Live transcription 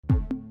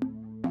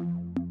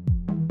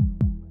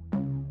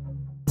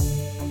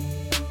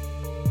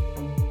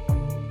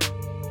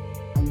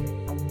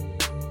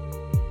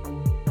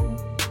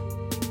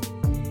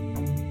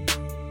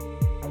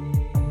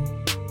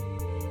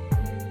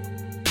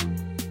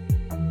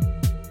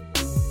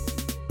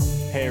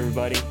Hey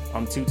everybody,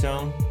 I'm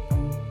Two-Tone.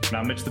 And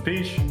I'm Mitch the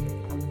Peach.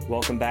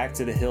 Welcome back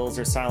to the Hills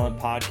Are Silent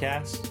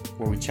podcast,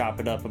 where we chop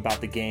it up about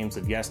the games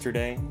of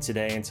yesterday,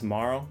 today, and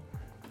tomorrow.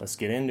 Let's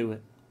get into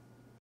it.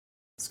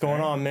 What's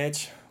going on,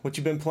 Mitch? What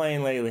you been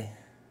playing lately?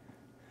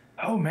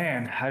 Oh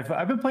man,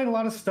 I've been playing a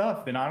lot of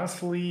stuff, and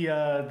honestly,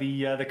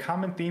 the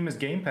common theme is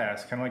Game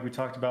Pass, kind of like we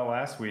talked about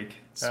last week.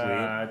 Sweet.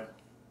 I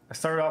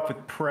started off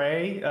with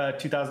Prey,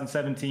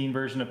 2017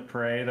 version of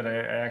Prey that I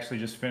actually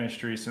just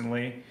finished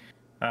recently.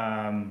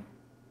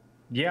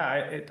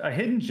 A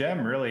hidden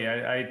gem, really.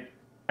 I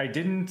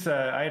didn't.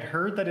 I had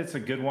heard that it's a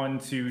good one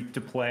to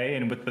play,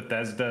 and with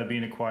Bethesda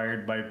being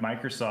acquired by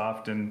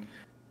Microsoft and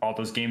all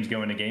those games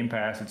going to Game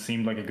Pass, it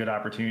seemed like a good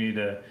opportunity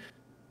to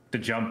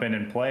jump in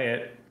and play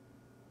it.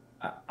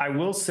 I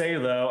will say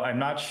though, I'm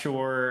not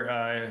sure.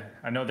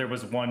 I know there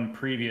was one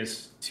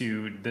previous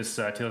to this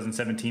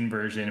 2017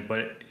 version,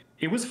 but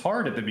it was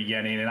hard at the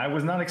beginning, and I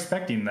was not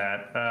expecting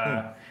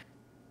that.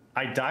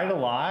 I died a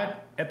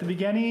lot at the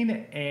beginning,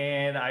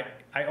 and I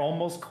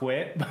almost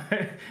quit,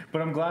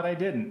 but I'm glad I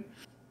didn't.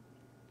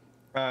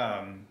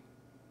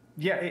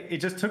 It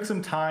just took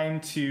some time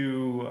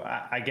to,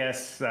 I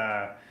guess,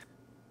 to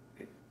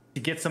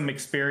get some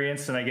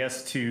experience, and I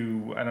guess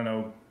to, I don't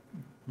know,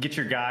 get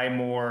your guy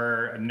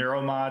more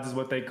neuromods is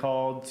what they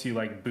called, to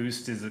like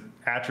boost his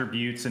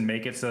attributes and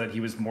make it so that he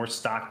was more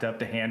stocked up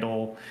to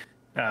handle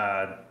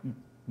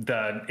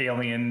the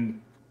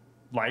alien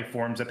life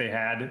forms that they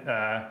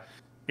had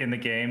in the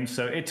game.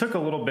 So it took a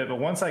little bit, but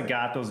once I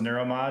got those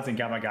neuromods and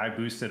got my guy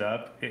boosted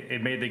up,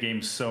 it made the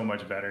game so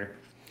much better.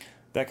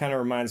 That kind of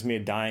reminds me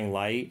of Dying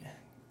Light,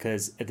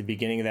 because at the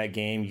beginning of that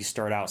game, you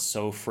start out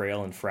so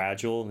frail and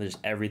fragile, just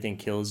everything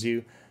kills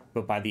you.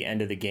 But by the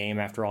end of the game,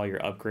 after all your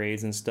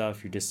upgrades and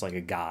stuff, you're just like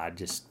a god,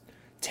 just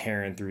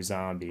tearing through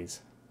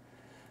zombies.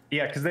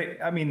 Yeah, because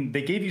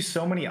they gave you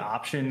so many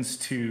options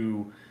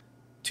to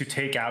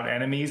take out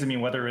enemies. I mean,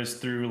 whether it was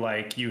through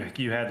like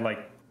you had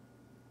like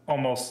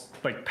almost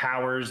like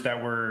powers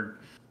that were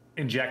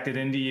injected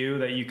into you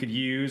that you could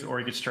use, or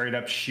you could straight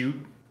up shoot,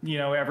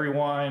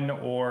 everyone,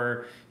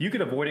 or you could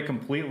avoid it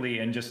completely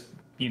and just,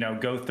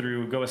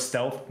 go a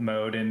stealth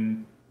mode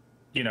and,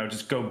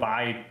 just go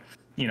by,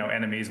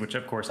 enemies, which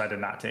of course I did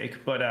not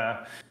take. But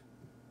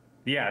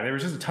there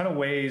was just a ton of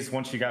ways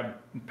once you got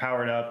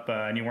powered up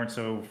and you weren't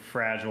so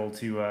fragile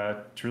to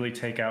really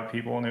take out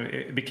people, and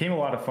it became a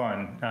lot of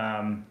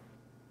fun.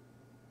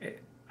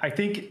 I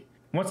think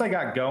once I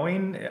got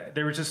going,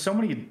 there was just so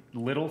many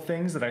little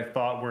things that I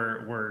thought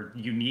were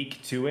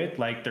unique to it,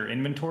 like their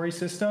inventory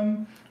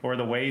system, or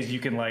the ways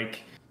you can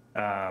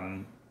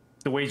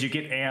the ways you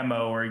get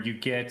ammo or you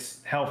get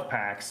health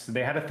packs.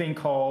 They had a thing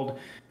called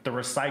the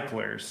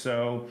recyclers.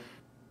 So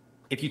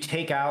if you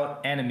take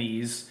out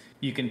enemies,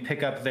 you can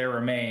pick up their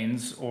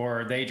remains,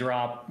 or they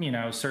drop,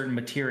 certain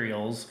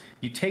materials.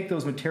 You take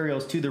those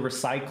materials to the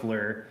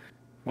recycler,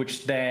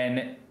 which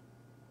then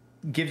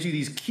gives you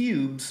these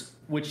cubes,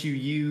 which you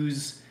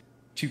use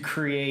to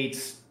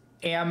create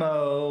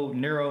ammo,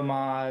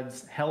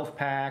 neuromods, health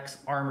packs,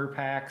 armor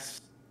packs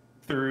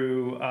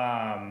through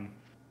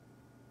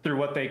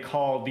what they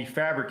call the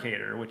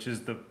fabricator, which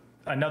is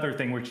another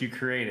thing which you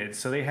created.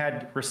 So they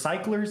had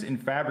recyclers and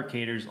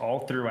fabricators all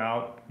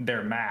throughout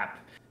their map.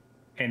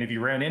 And if you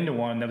ran into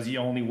one, that was the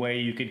only way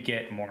you could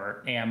get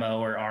more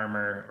ammo or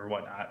armor or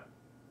whatnot.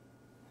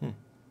 So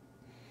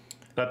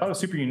I thought it was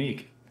super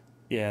unique.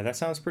 Yeah, that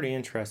sounds pretty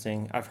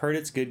interesting. I've heard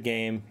it's a good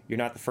game. You're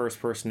not the first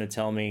person to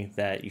tell me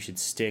that you should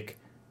stick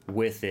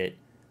with it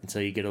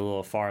until you get a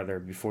little farther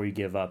before you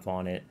give up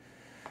on it.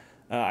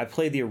 I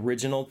played the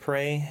original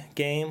Prey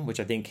game, which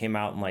I think came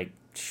out in like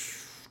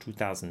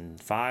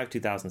 2005,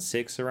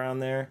 2006, around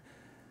there.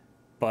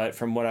 But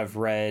from what I've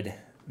read,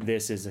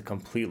 this is a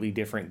completely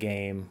different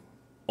game,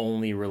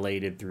 only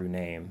related through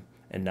name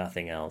and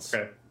nothing else.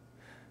 Okay.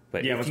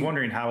 But yeah, I was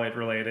wondering how it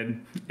related,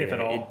 if at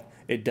all.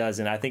 It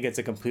doesn't. I think it's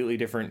a completely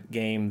different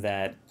game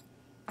that,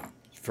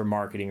 for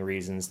marketing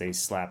reasons, they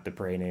slapped the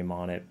Prey name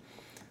on it.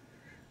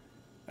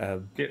 I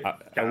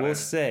will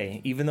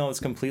say, even though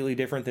it's completely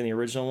different than the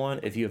original one,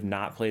 if you have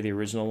not played the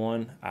original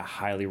one, I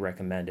highly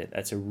recommend it.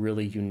 That's a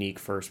really unique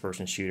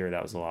first-person shooter.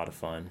 That was a lot of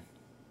fun.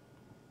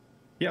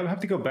 Yeah, I'll have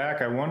to go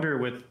back. I wonder,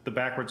 with the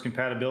backwards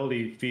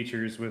compatibility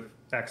features with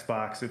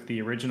Xbox, if the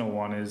original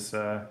one is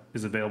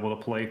available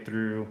to play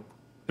through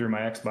my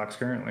Xbox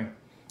currently.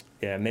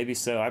 Yeah, maybe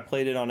so. I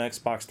played it on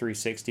Xbox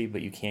 360,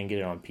 but you can get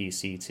it on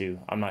PC too.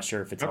 I'm not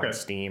sure if it's on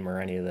Steam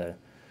or any of the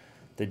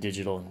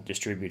digital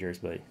distributors,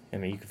 but I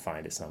mean, you can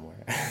find it somewhere.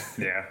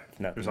 Yeah,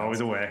 there's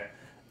always a way.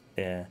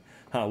 Yeah.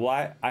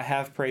 Well, I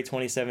have Prey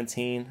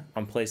 2017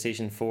 on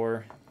PlayStation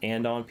 4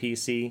 and on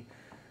PC,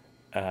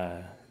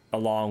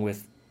 along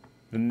with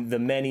the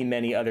many,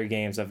 many other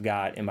games I've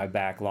got in my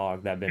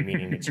backlog that I've been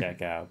meaning to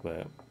check out,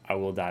 but I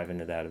will dive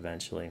into that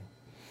eventually.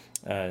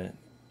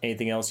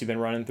 Anything else you've been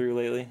running through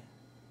lately?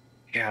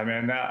 Yeah,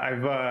 man.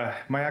 I've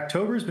my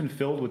October's been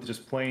filled with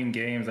just playing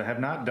games. I have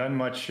not done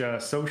much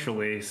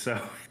socially,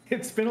 so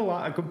it's been a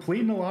lot. I'm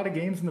completing a lot of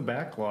games in the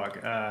backlog.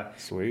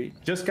 Sweet.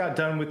 Just got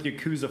done with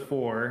Yakuza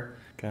 4,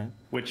 Okay.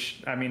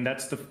 which I mean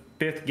that's the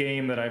fifth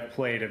game that I've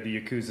played of the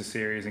Yakuza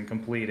series and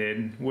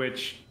completed.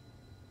 Which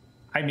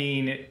I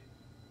mean,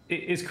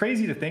 it's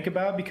crazy to think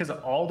about because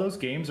all those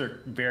games are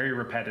very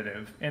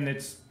repetitive, and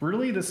it's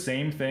really the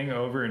same thing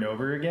over and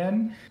over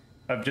again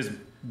of just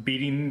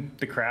beating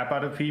the crap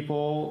out of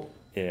people.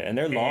 Yeah, and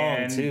they're long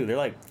And too. They're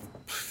like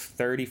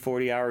 30,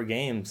 40-hour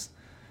games.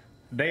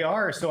 they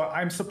are. So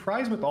I'm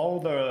surprised with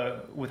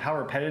with how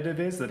repetitive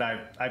it is that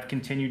I've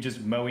continued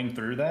just mowing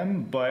through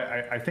them. But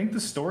I think the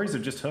stories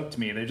have just hooked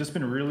me. They've just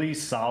been really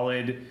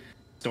solid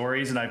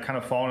stories, and I've kind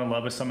of fallen in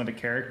love with some of the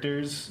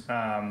characters.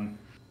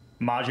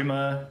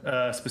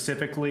 Majima,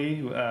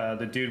 specifically,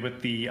 the dude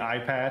with the eye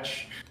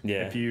patch.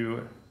 Yeah. If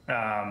you,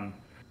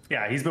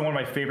 yeah, he's been one of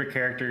my favorite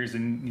characters,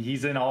 and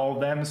he's in all of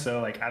them. So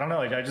like, I don't know,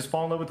 like, I just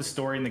fall in love with the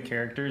story and the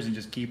characters, and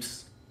just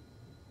keeps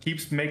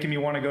making me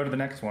want to go to the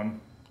next one.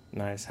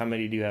 Nice. How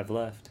many do you have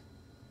left?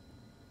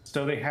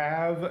 So they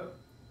have,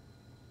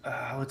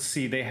 let's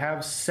see, they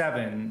have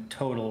 7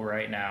 total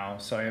right now.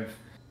 So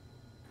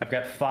I've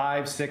got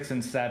 5, 6,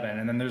 and 7,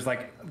 and then there's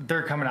like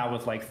they're coming out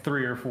with like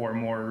 3 or 4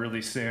 more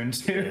really soon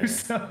too. Yeah.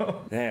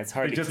 So Yeah, it's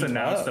hard they to just keep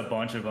announced up. a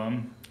bunch of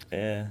them.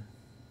 Yeah.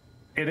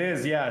 It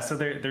is, yeah. So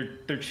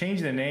they're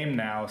changing the name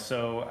now.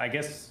 So I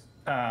guess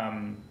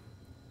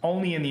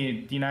only in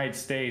the United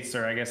States,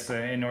 or I guess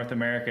in North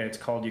America, it's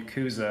called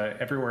Yakuza.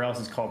 Everywhere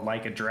else is called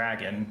Like a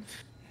Dragon.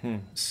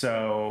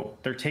 So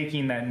they're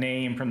taking that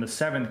name from the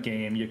 7th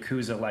game,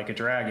 Yakuza Like a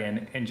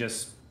Dragon, and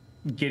just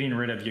getting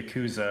rid of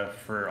Yakuza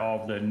for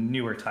all the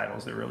newer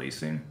titles they're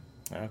releasing.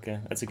 Okay,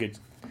 that's a good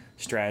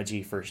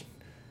strategy for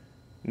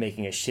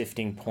making a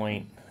shifting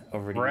point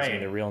over to Right. using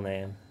the real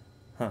name.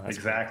 Huh, that's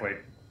Exactly.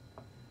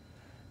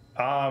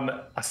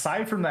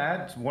 Aside from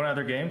that, one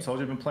other game, told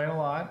you I've been playing a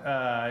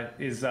lot,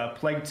 is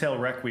Plague Tale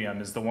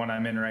Requiem is the one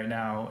I'm in right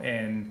now.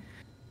 And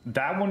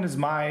that one is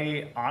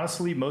my,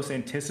 honestly, most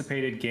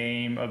anticipated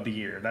game of the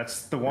year.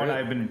 That's the one Really?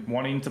 I've been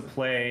wanting to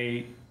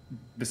play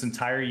this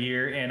entire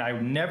year, and I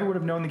never would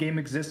have known the game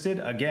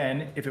existed,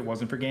 again, if it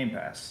wasn't for Game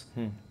Pass.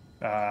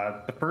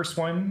 The first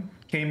one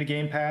came to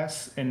Game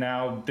Pass, and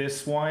now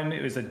this one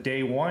is a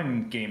day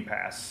one Game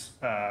Pass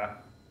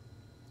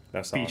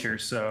That's feature.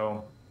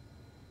 awesome.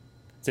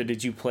 So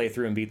did you play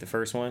through and beat the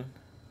first one?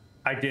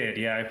 I did,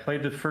 yeah. I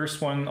played the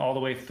first one all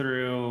the way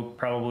through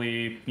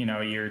probably,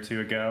 a year or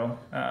two ago.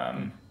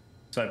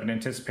 So I've been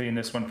anticipating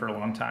this one for a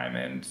long time,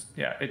 and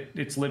yeah,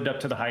 it's lived up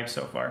to the hype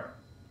so far.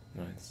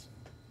 Nice.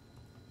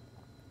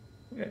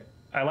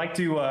 I like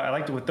to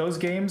with those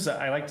games,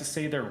 I like to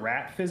say their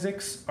rat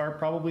physics are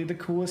probably the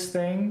coolest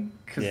thing,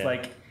 because Yeah.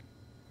 like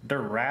the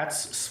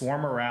rats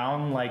swarm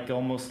around like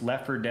almost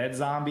Left 4 Dead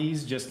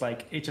zombies, just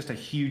like it's just a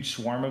huge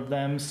swarm of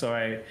them.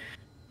 So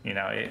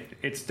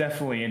it's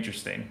definitely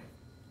interesting.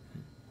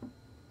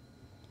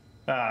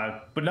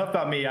 But enough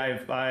about me.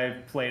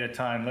 I've played a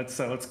ton.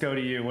 Let's go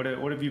to you. What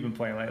have you been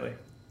playing lately?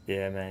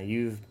 Yeah, man,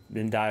 you've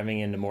been diving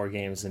into more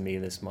games than me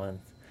this month.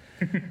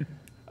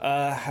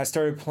 I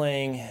started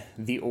playing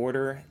The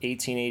Order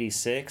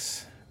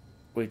 1886,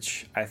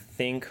 which I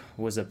think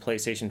was a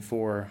PlayStation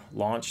 4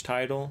 launch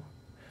title,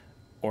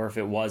 or if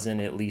it wasn't,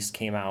 at least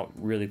came out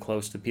really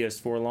close to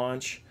PS4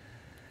 launch.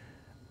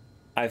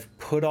 I've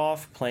put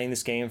off playing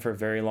this game for a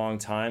very long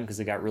time because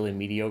it got really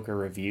mediocre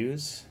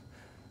reviews,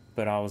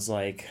 but I was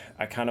like,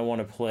 I kind of want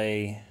to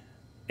play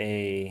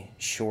a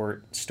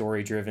short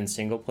story-driven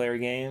single-player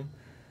game,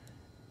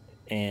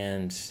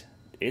 and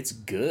it's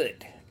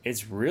good.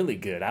 It's really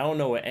good. I don't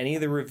know what any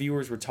of the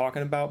reviewers were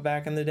talking about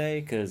back in the day,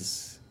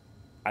 because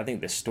I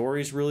think the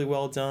story's really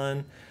well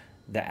done.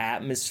 The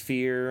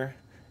atmosphere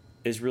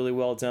is really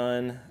well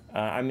done.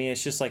 I mean,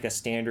 it's just like a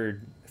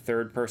standard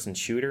third-person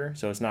shooter,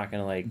 so it's not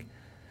going to like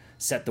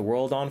set the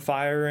world on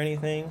fire or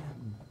anything.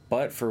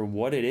 But for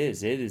what it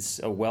is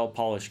a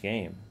well-polished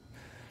game.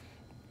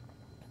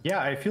 Yeah,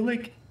 I feel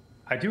like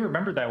I do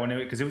remember that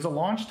because it was a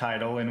launch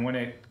title, and when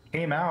it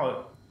came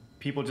out,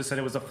 people just said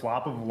it was a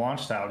flop of a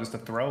launch title, just to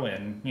throw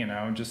in,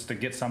 just to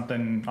get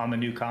something on the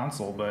new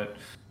console. But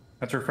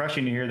that's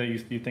refreshing to hear that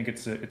you think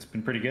it's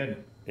been pretty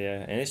good.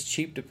 Yeah, and it's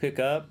cheap to pick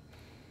up.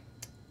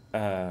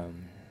 Yeah,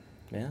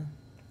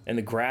 and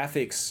the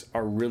graphics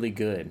are really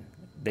good.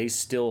 They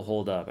still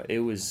hold up.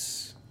 It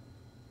was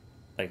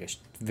like a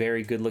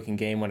very good looking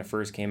game when it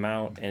first came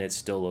out, and it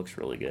still looks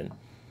really good.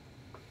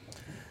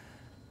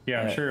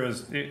 Yeah, I'm sure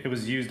it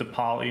was used to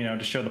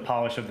to show the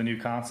polish of the new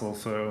console.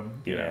 So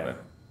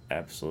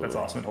Absolutely. that's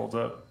awesome. It holds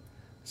up.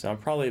 So I'm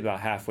probably about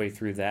halfway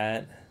through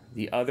that.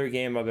 The other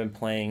game I've been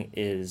playing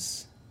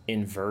is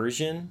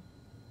Inversion.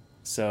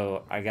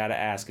 So I got to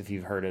ask if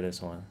you've heard of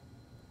this one.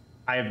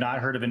 I have not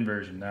heard of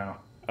Inversion, no.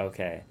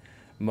 Okay.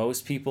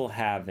 Most people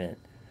haven't.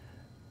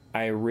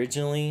 I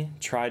originally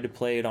tried to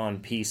play it on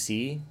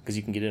PC because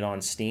you can get it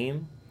on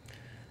Steam.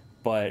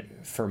 But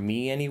for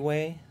me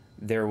anyway,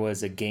 there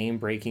was a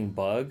game-breaking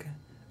bug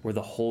where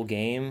the whole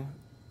game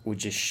would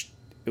just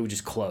it would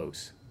just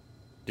close,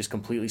 just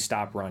completely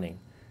stop running,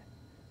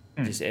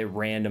 just at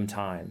random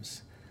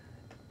times.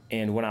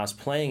 And when I was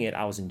playing it,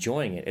 I was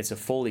enjoying it. It's a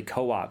fully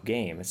co-op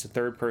game. It's a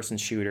third-person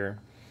shooter.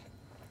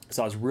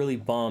 So I was really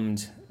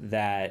bummed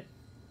that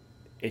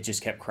it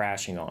just kept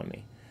crashing on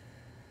me.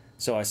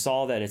 So I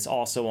saw that it's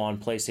also on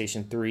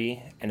PlayStation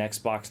 3 and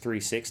Xbox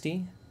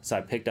 360. So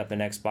I picked up an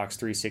Xbox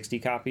 360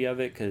 copy of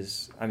it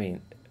because, I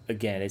mean,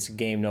 again, it's a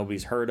game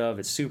nobody's heard of.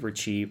 It's super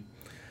cheap.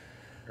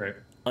 Right.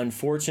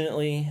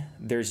 Unfortunately,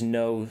 there's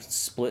no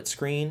split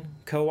screen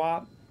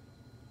co-op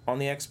on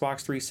the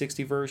Xbox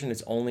 360 version.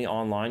 It's only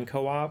online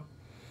co-op.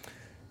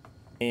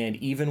 And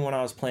even when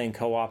I was playing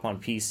co-op on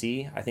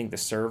PC, I think the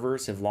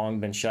servers have long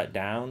been shut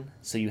down.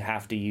 So you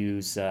have to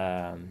use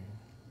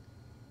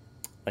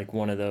like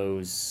one of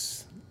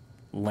those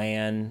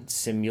LAN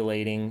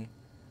simulating.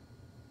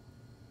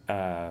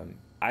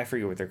 I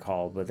forget what they're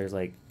called, but there's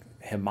like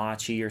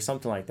Hamachi or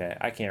something like that.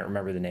 I can't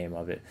remember the name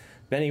of it.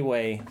 But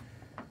anyway,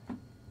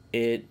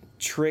 it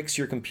tricks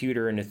your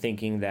computer into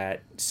thinking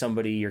that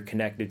somebody you're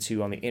connected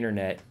to on the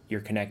internet, you're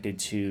connected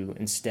to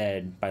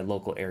instead by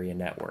local area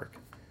network.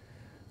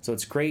 So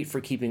it's great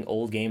for keeping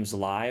old games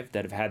alive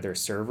that have had their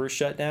servers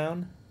shut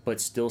down, but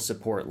still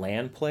support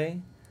LAN play,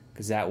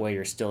 because that way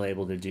you're still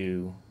able to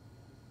do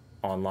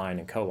online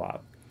and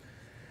co-op.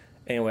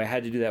 Anyway, I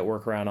had to do that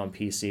workaround on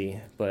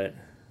PC, but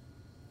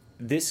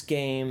this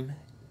game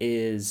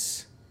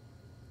is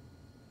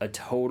a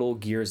total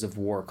Gears of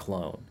War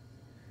clone.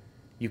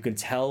 You can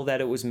tell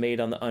that it was made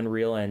on the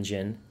Unreal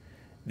Engine.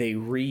 They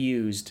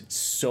reused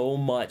so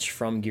much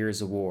from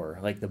Gears of War.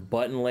 Like the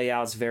button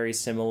layout's very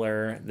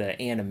similar. The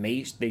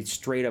animation, they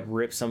straight up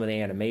ripped some of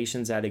the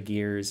animations out of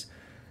Gears.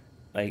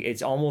 Like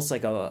it's almost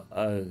like a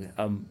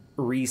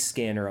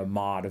reskin or a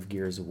mod of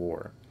Gears of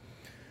War.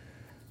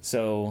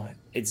 So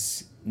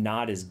it's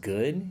not as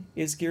good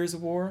as Gears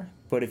of War,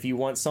 but if you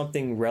want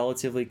something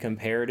relatively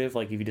comparative,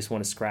 like if you just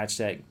want to scratch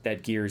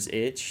that Gears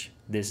itch,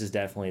 this is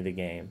definitely the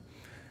game.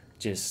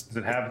 Just does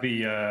it have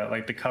the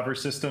like the cover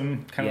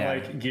system kind of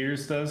like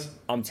Gears does?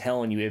 I'm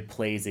telling you, it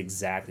plays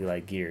exactly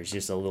like Gears,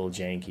 just a little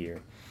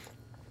jankier.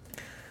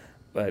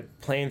 But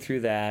playing through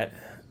that,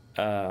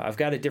 I've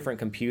got a different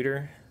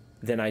computer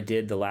than I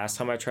did the last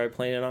time I tried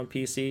playing it on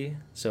PC.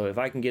 So if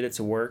I can get it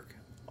to work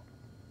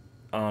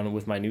on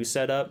with my new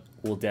setup,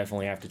 we'll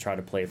definitely have to try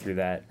to play through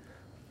that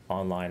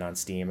online on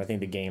Steam. I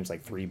think the game's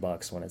like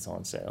 $3 when it's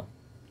on sale.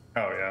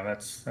 Oh yeah,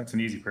 that's an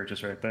easy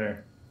purchase right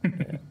there.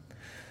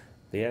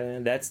 Yeah,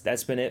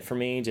 that's been it for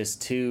me.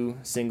 Just 2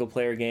 single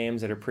player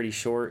games that are pretty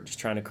short, just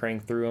trying to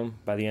crank through them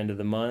by the end of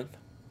the month.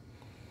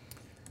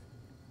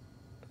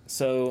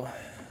 So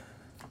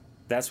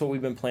that's what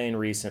we've been playing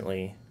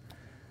recently.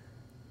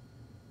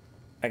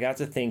 I got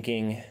to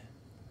thinking,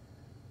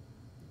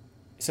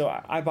 so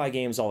I buy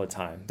games all the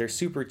time. They're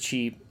super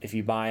cheap if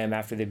you buy them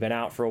after they've been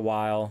out for a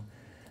while.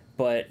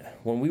 But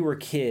when we were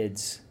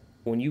kids,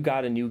 when you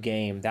got a new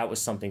game, that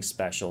was something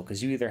special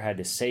because you either had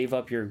to save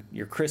up your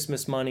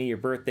Christmas money, your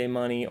birthday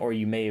money, or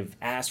you may have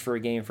asked for a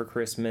game for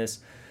Christmas,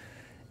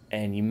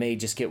 and you may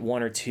just get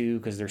 1 or 2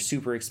 because they're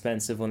super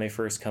expensive when they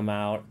first come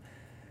out.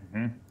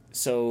 Mm-hmm.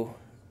 So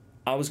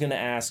I was going to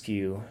ask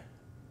you,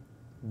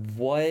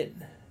 what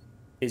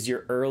is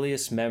your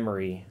earliest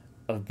memory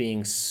of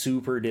being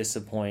super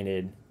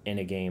disappointed in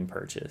a game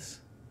purchase?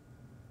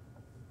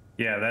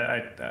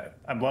 Yeah,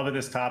 I'm loving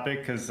this topic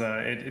because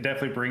it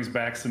definitely brings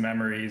back some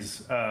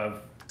memories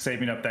of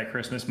saving up that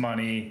Christmas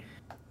money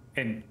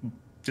and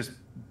just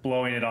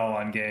blowing it all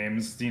on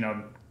games. You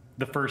know,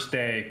 the first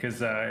day,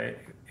 because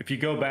if you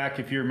go back,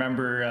 if you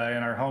remember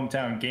in our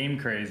hometown, Game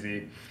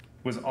Crazy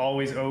was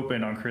always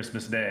open on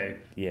Christmas Day.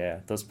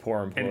 Yeah, those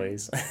poor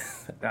employees.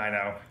 I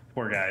know,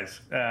 poor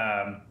guys.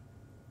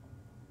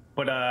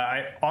 But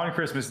on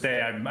Christmas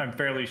Day, I'm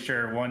fairly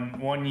sure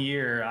one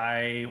year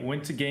I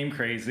went to Game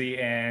Crazy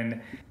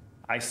and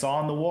I saw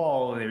on the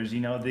wall there's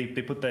they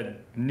put the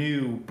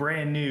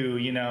brand new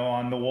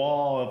on the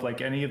wall of like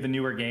any of the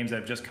newer games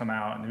that have just come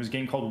out. And there was a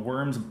game called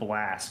Worms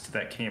Blast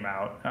that came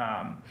out.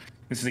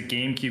 This is a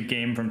GameCube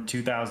game from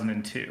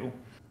 2002.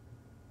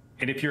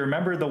 And if you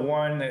remember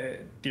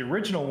the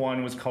original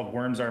one was called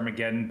Worms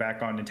Armageddon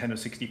back on Nintendo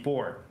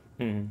 64.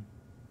 Mm-hmm.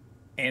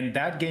 And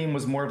that game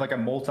was more of like a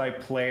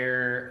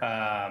multiplayer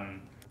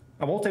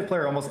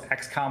almost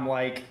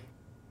XCOM-like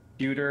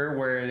shooter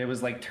where it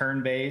was like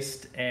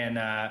turn-based and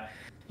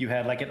you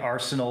had like an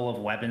arsenal of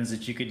weapons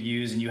that you could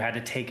use and you had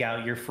to take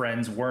out your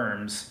friend's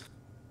worms.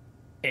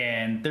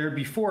 And there'd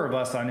be 4 of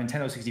us on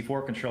Nintendo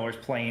 64 controllers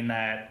playing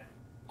that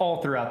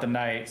all throughout the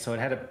night. So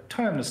it had a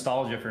ton of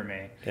nostalgia for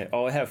me. Yeah.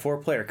 Oh, it had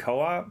 4-player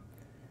co-op?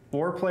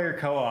 4-player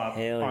co-op on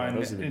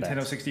Nintendo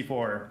best.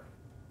 64.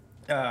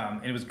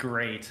 It was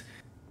great.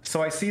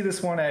 So I see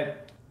this one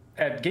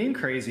at Game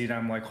Crazy, and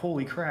I'm like,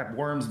 holy crap,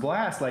 Worms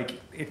Blast!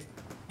 Like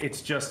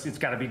it's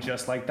got to be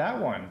just like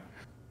that one.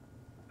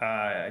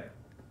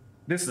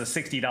 This is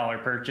a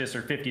 $60 purchase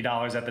or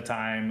 $50 at the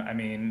time. I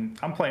mean,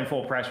 I'm playing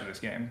full price for this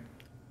game.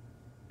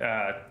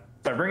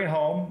 So I bring it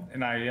home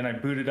and I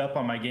boot it up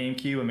on my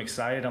GameCube. I'm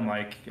excited. I'm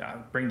like,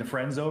 bring the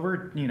friends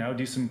over,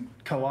 do some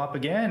co-op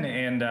again.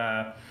 And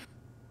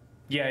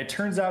yeah, it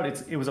turns out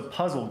it was a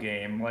puzzle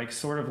game, like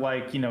sort of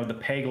like, the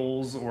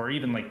Peggle or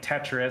even like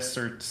Tetris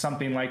or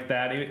something like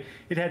that.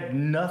 It had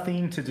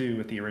nothing to do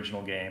with the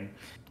original game.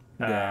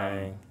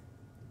 Dang.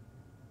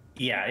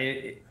 Yeah,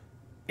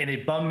 and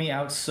it bummed me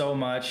out so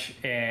much.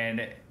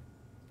 And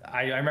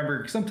I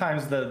remember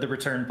sometimes the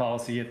return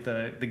policy at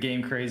the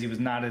Game Crazy was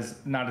not as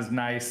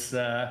nice.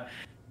 So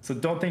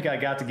don't think I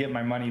got to get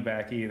my money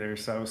back either.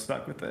 So I was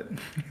stuck with it.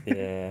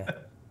 Yeah.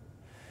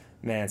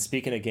 Man,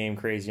 speaking of Game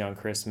Crazy on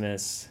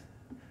Christmas,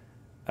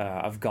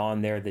 I've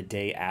gone there the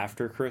day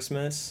after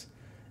Christmas,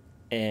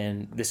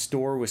 and the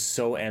store was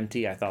so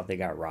empty, I thought they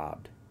got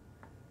robbed.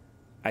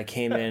 I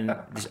came in,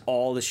 just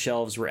all the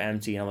shelves were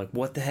empty, and I'm like,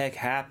 what the heck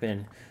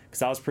happened?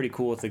 Because I was pretty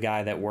cool with the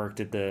guy that worked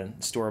at the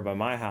store by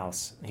my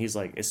house. He's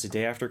like, it's the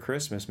day after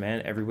Christmas,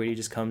 man. Everybody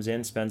just comes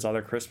in, spends all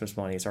their Christmas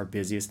money. It's our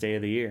busiest day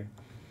of the year.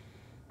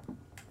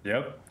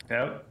 Yep.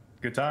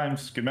 Good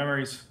times, good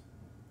memories.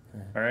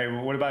 All right,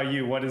 well, what about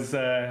you? What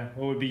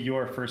would be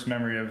your first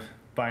memory of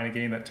buying a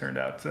game that turned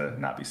out to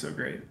not be so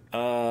great?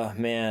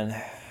 Man,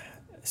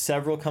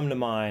 several come to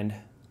mind.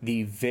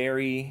 The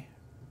very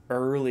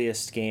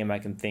earliest game I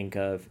can think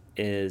of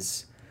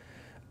is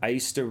I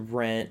used to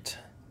rent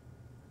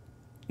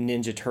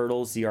Ninja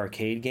Turtles, the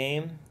arcade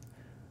game,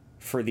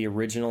 for the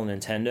original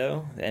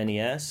Nintendo, the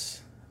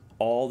NES,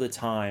 all the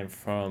time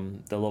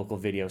from the local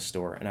video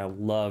store, and I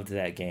loved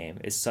that game.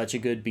 It's such a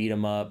good beat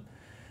 'em up.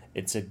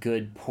 It's a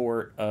good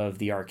port of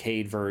the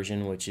arcade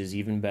version, which is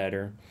even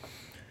better.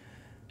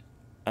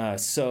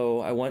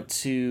 So I went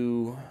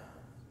to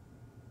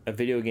a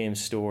video game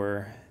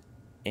store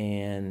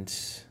and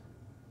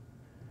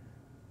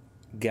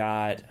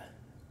got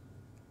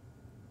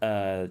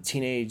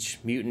Teenage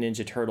Mutant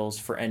Ninja Turtles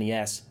for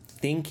NES,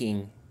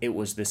 thinking it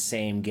was the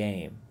same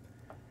game.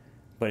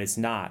 But it's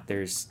not.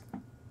 There's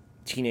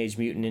Teenage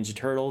Mutant Ninja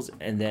Turtles,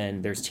 and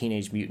then there's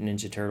Teenage Mutant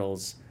Ninja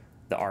Turtles,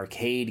 the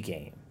arcade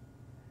game.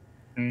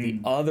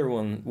 The other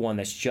one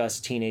that's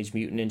just Teenage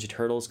Mutant Ninja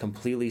Turtles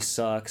completely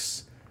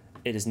sucks.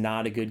 It is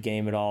not a good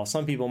game at all.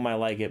 Some people might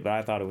like it, but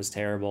I thought it was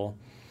terrible.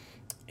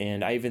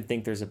 And I even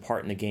think there's a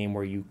part in the game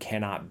where you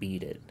cannot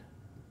beat it.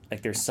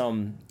 Like there's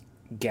some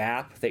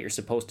gap that you're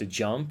supposed to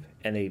jump,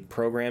 and they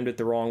programmed it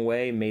the wrong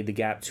way, made the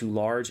gap too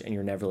large, and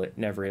you're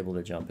never able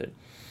to jump it.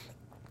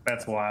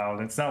 That's wild.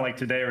 It's not like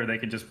today where they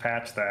could just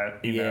patch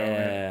that. You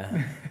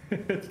know?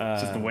 It's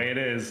just the way it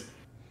is.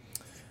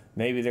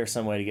 Maybe there's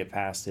some way to get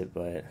past it,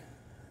 but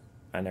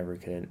I never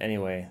could.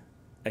 Anyway,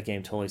 that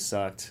game totally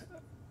sucked.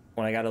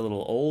 When I got a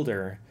little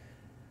older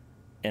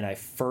and I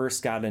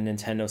first got a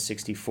Nintendo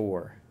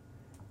 64,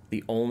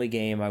 the only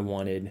game I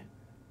wanted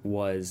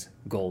was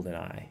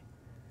GoldenEye.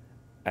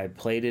 I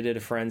played it at a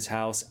friend's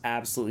house,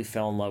 absolutely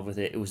fell in love with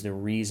it. It was the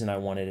reason I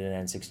wanted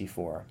an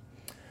N64.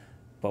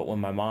 But when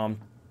my mom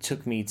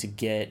took me to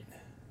get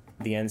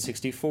the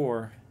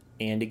N64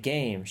 and a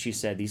game, she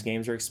said, these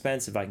games are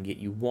expensive, I can get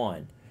you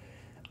one.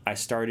 I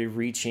started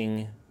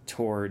reaching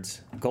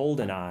towards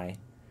GoldenEye,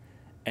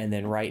 and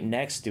then right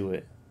next to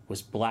it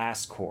was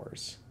Blast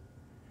Corps.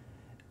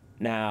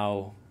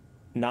 Now,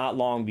 not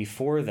long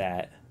before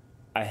that,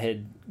 I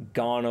had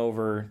gone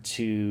over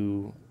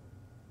to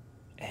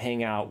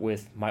hang out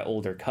with my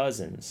older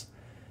cousins,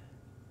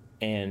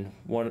 and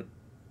one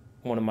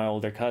of my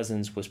older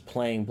cousins was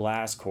playing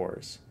Blast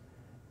Corps,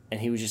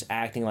 and he was just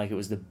acting like it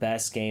was the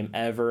best game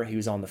ever. He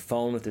was on the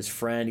phone with his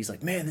friend. He's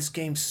like, man, this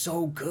game's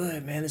so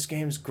good, man, this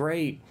game's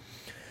great.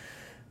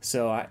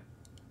 So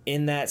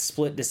in that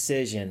split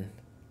decision,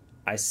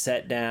 I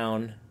set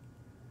down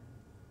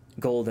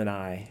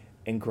GoldenEye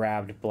and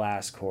grabbed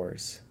Blast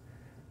Corps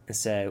and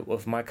said, well,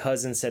 if my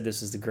cousin said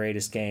this was the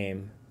greatest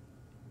game,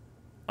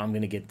 I'm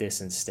going to get this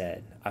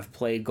instead. I've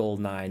played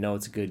GoldenEye. I know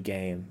it's a good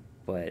game,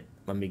 but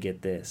let me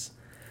get this.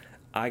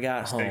 I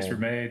got home. Mistakes were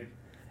made.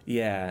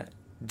 Yeah,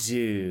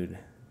 dude.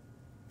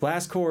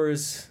 Blast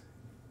Corps,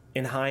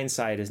 in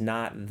hindsight, is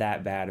not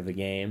that bad of a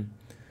game,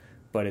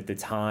 but at the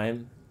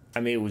time, I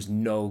mean, it was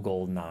no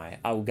GoldenEye.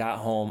 I got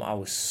home, I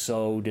was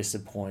so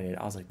disappointed.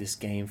 I was like, this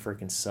game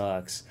freaking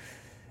sucks.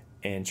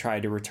 And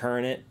tried to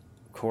return it.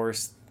 Of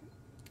course,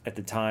 at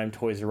the time,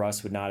 Toys R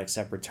Us would not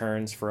accept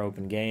returns for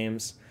open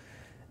games.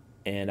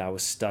 And I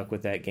was stuck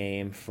with that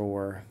game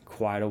for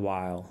quite a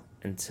while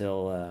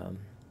until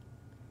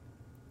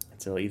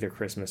either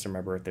Christmas or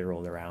my birthday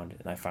rolled around,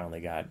 and I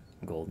finally got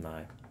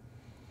GoldenEye.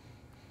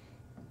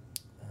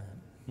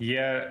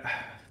 Yeah.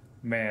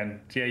 Man,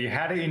 yeah, you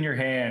had it in your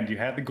hand. You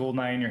had the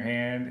GoldenEye in your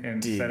hand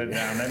and set it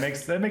down. That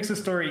makes the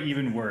story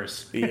even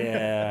worse.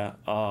 Yeah.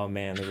 Oh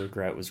man, the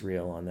regret was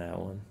real on that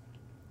one.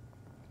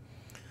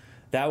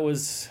 That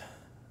was,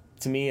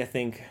 to me, I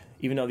think,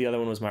 even though the other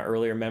one was my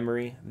earlier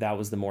memory, that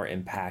was the more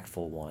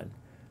impactful one,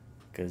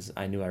 because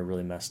I knew I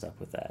really messed up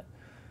with that.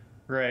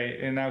 Right,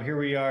 and now here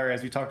we are,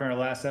 as we talked on our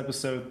last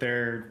episode,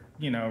 they're,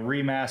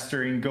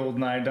 remastering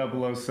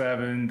GoldenEye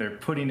 007. They're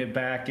putting it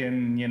back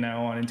in,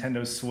 on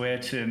Nintendo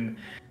Switch, and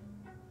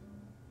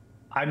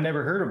I've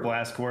never heard of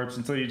Blast Corps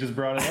until you just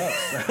brought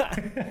it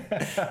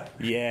up.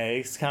 Yeah,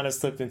 it's kind of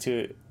slipped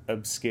into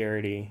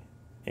obscurity,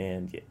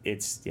 and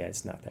it's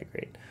not that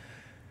great.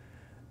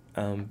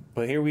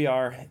 But here we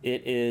are.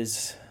 It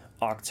is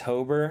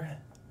October.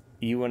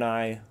 You and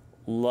I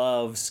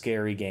love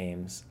scary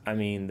games. I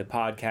mean, the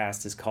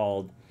podcast is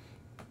called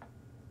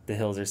The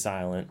Hills Are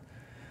Silent.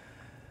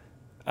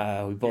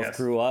 We both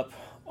grew up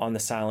on the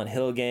Silent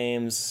Hill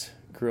games,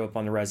 grew up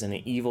on the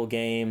Resident Evil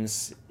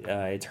games,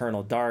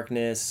 Eternal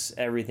Darkness,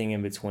 everything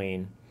in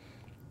between.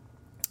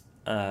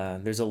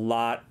 There's a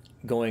lot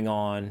going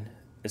on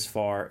as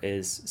far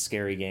as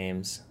scary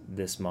games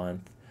this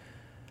month.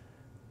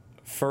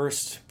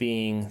 First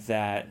being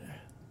that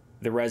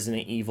the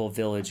Resident Evil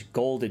Village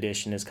Gold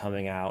Edition is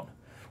coming out,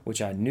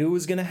 which I knew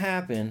was going to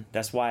happen.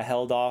 That's why I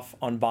held off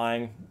on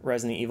buying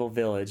Resident Evil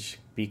Village,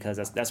 because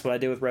that's what I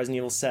did with Resident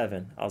Evil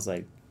 7. I was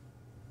like,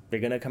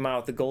 they're going to come out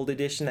with the Gold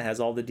Edition that has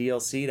all the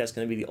DLC. That's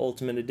going to be the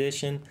Ultimate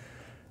Edition.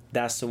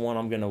 That's the one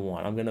I'm going to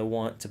want. I'm going to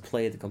want to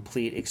play the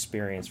complete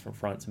experience from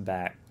front to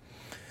back.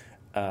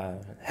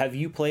 Have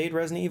you played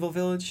Resident Evil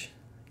Village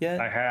yet?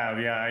 I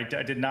have, yeah. I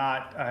did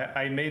not.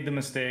 I made the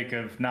mistake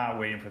of not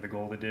waiting for the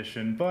Gold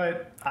Edition,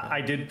 but I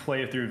did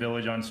play through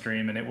Village on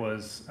stream, and it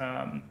was...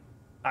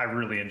 I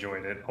really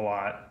enjoyed it a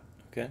lot.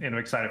 Okay. And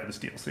I'm excited for this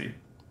DLC.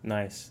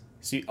 Nice.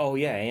 See, oh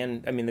yeah,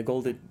 and I mean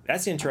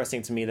that's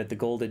interesting to me that the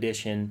Gold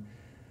Edition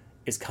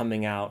is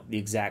coming out the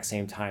exact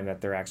same time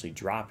that they're actually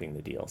dropping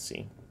the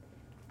DLC.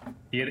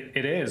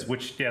 It is,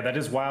 which that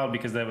is wild,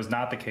 because that was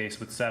not the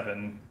case with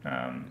 7.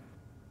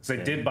 So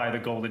they did buy the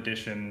Gold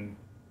Edition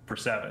for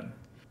 7.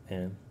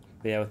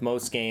 Yeah, with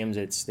most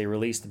games, they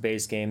release the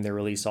base game, they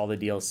release all the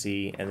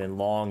DLC, and then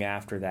long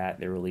after that,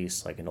 they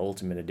release like an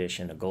Ultimate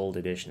Edition, a Gold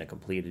Edition, a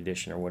Complete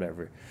Edition, or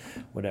whatever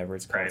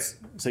it's called. Right.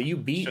 So you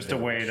beat just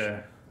Village. A way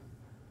to...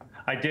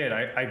 I did.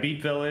 I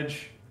beat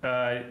Village.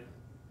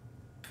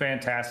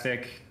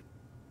 Fantastic.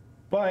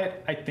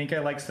 But I think I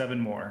like 7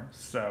 more.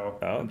 So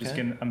I'm just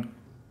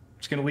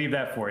gonna leave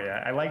that for you.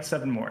 I like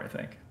 7 more, I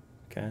think.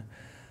 Okay.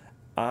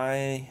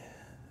 I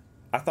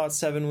thought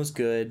 7 was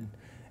good.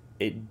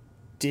 It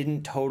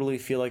didn't totally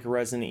feel like a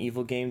Resident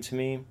Evil game to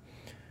me.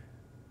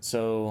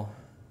 So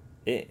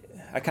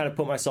I kind of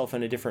put myself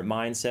in a different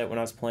mindset when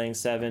I was playing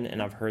 7,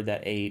 and I've heard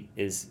that 8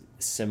 is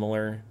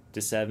similar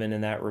to 7 in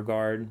that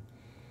regard.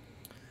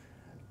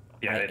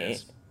 Yeah, it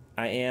is.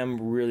 I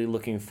am really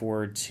looking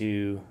forward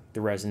to the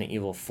Resident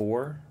Evil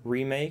 4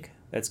 remake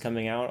that's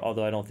coming out,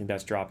 although I don't think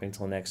that's dropping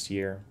until next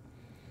year.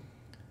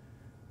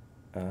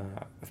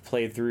 I've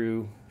played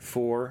through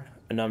 4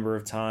 a number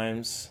of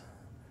times.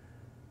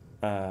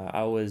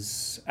 I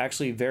was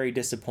actually very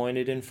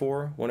disappointed in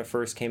 4 when it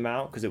first came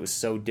out, because it was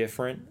so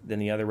different than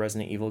the other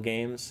Resident Evil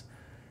games.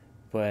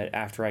 But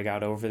after I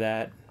got over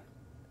that,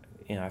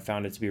 I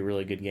found it to be a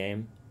really good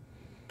game.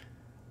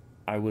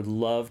 I would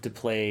love to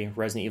play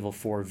Resident Evil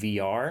 4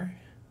 VR,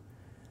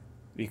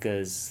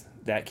 because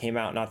that came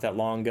out not that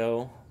long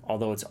ago,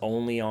 although it's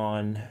only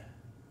on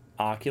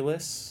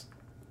Oculus.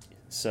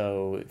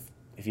 So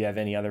if you have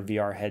any other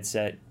VR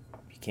headset,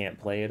 you can't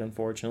play it,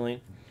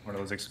 unfortunately. One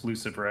of those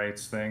exclusive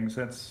rights things.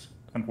 That's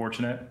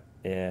unfortunate.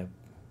 Yeah.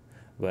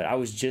 But I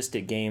was just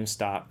at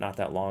GameStop not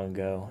that long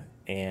ago,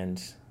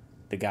 and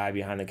the guy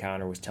behind the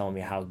counter was telling me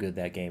how good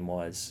that game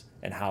was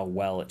and how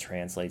well it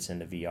translates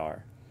into VR.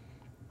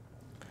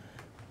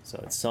 So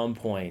at some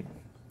point,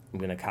 I'm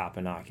going to cop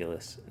an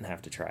Oculus and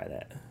have to try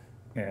that.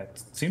 Yeah,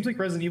 it seems like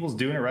Resident Evil's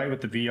doing it right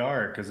with the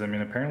VR, because, I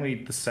mean, apparently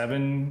the 7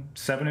 in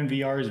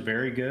VR is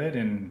very good,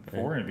 and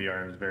 4 in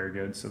VR is very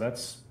good. So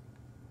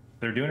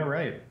they're doing it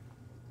right.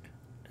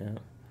 Yeah.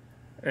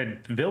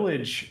 And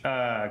Village,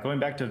 going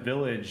back to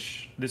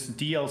Village, this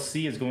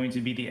DLC is going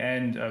to be the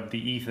end of the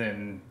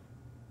Ethan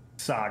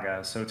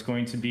saga. So it's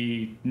going to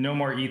be no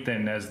more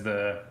Ethan as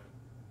the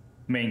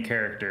main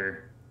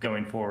character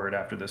going forward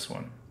after this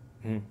one.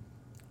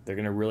 They're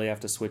going to really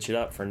have to switch it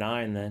up for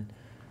 9 then.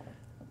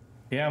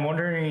 Yeah, I'm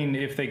wondering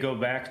if they go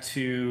back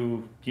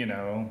to,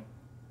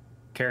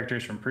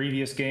 characters from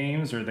previous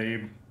games, or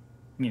they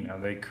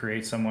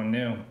create someone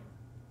new.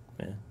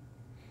 Yeah.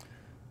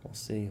 We'll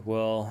see.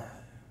 Well,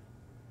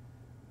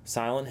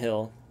 Silent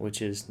Hill,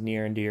 which is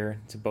near and dear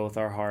to both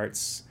our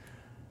hearts.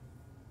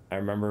 I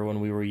remember when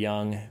we were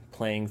young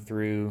playing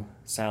through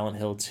Silent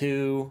Hill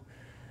 2,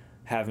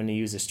 having to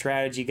use a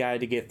strategy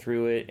guide to get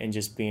through it, and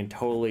just being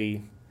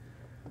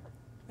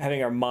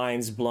having our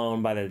minds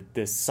blown by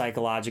the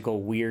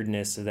psychological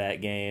weirdness of that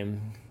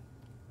game.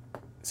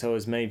 So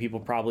as many people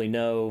probably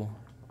know,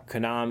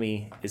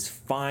 Konami is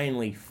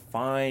finally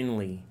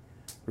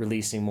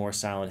releasing more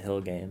Silent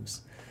Hill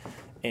games.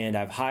 And I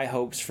have high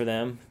hopes for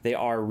them. They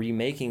are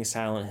remaking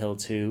Silent Hill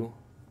 2,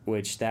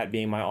 which, that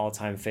being my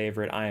all-time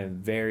favorite, I am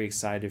very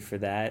excited for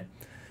that.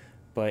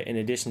 But in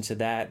addition to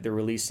that, they're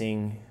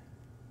releasing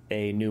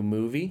a new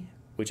movie,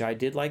 which I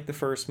did like the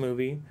first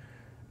movie.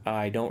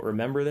 I don't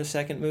remember the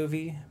second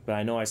movie, but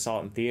I know I saw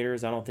it in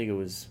theaters. I don't think it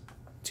was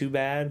too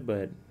bad,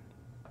 but...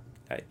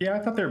 I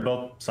thought they were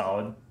both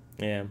solid.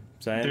 Yeah.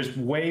 So there's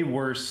way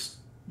worse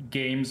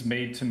games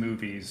made to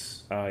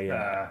movies. Oh,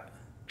 yeah.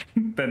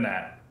 than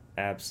that.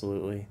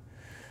 Absolutely.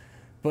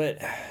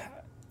 But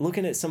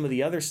looking at some of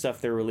the other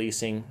stuff they're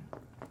releasing,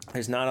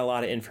 there's not a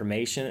lot of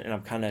information, and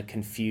I'm kind of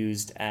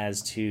confused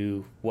as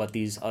to what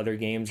these other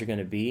games are going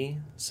to be.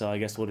 So I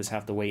guess we'll just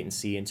have to wait and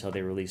see until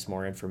they release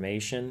more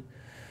information.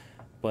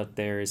 But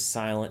there's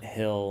Silent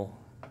Hill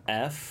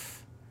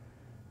F,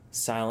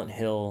 Silent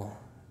Hill,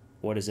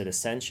 what is it,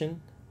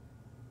 Ascension?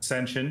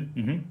 Ascension.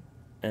 Mm-hmm.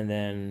 And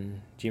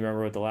then, do you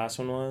remember what the last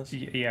one was?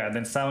 Yeah,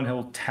 then Silent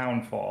Hill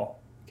Townfall.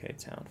 Okay,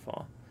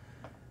 Townfall.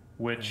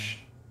 Which,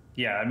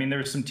 yeah, I mean, there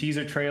were some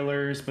teaser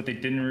trailers, but they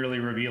didn't really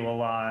reveal a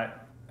lot.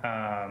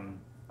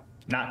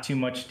 Not too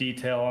much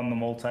detail on the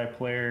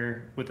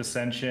multiplayer with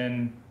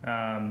Ascension.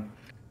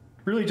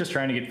 Really just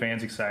trying to get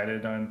fans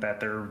excited on that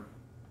they're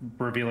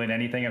revealing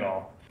anything at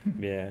all.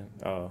 Yeah.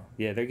 Oh,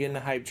 yeah, they're getting the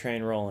hype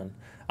train rolling.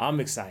 I'm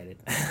excited.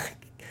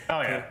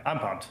 Oh, yeah, I'm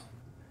pumped.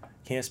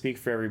 Can't speak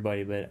for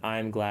everybody, but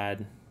I'm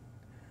glad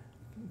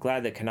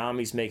that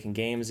Konami's making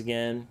games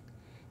again,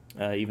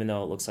 even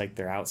though it looks like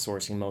they're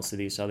outsourcing most of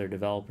these other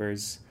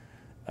developers.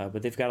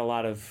 But they've got a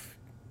lot of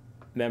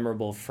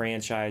memorable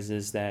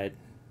franchises that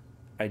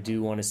I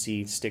do want to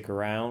see stick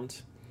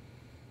around.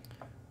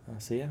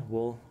 So yeah,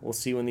 we'll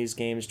see when these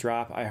games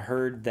drop. I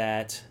heard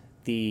that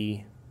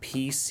the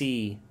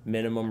PC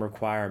minimum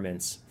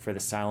requirements for the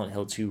Silent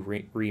Hill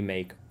 2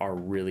 remake are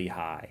really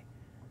high.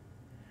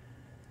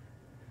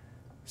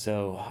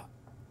 So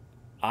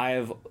I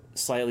have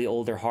slightly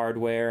older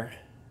hardware.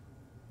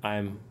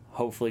 I'm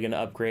hopefully going to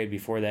upgrade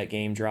before that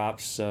game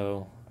drops,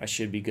 so I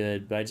should be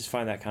good. But I just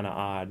find that kind of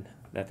odd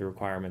that the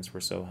requirements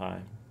were so high.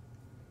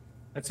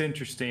 That's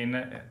interesting.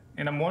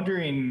 And I'm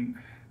wondering,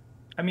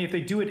 I mean, if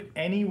they do it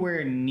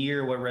anywhere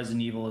near what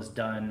Resident Evil has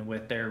done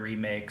with their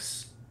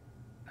remakes,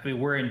 I mean,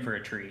 we're in for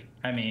a treat.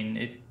 I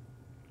mean,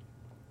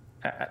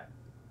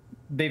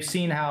 they've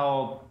seen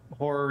how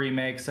horror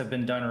remakes have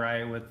been done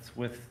right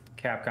with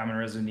Capcom and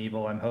Resident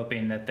Evil. I'm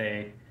hoping that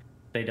they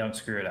don't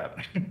screw it up.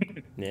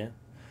 Yeah.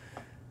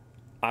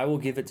 I will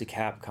give it to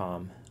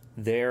Capcom.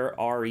 Their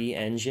RE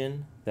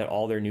engine that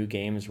all their new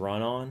games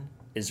run on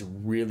is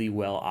really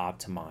well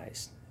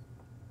optimized.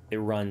 It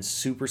runs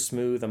super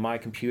smooth on my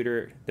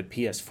computer. The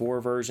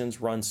PS4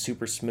 versions run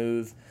super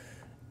smooth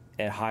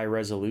at high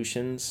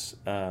resolutions.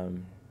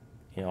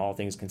 All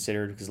things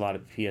considered, because a lot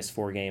of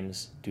PS4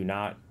 games do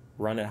not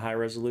run at high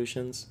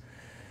resolutions.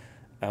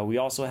 We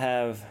also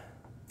have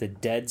the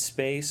Dead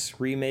Space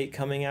remake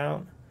coming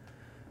out,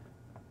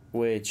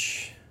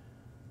 which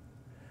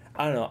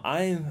I don't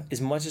know. As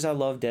much as I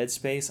love Dead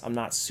Space, I'm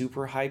not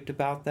super hyped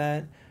about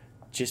that,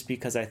 just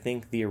because I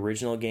think the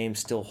original game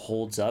still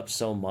holds up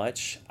so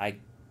much. I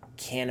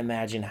can't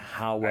imagine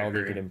how well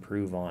they could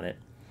improve on it.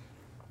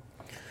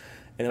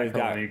 And then we've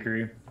got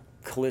agree.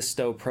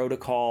 Callisto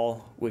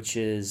Protocol, which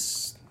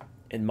is,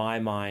 in my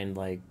mind,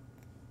 like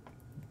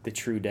the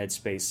true Dead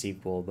Space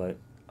sequel, but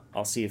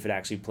I'll see if it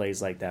actually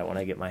plays like that when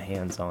I get my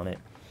hands on it.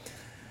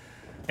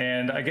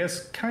 And I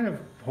guess kind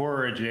of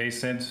horror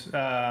adjacent,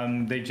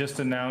 they just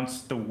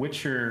announced The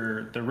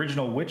Witcher, the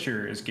original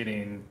Witcher, is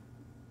getting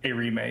a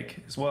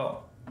remake as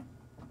well.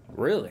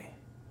 Really?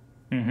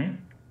 Mm-hmm.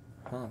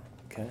 Huh,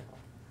 okay.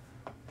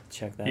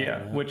 Check that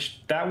out.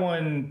 Which that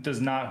one does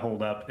not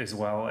hold up as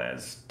well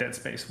as Dead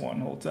Space 1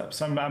 holds up.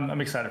 So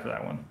I'm excited for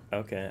that one.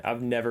 Okay.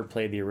 I've never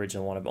played the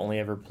original one. I've only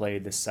ever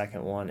played the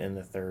second one and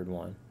the third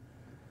one.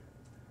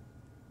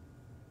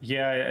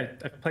 Yeah,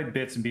 I've played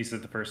bits and pieces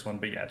of the first one,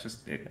 but yeah,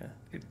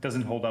 it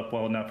doesn't hold up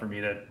well enough for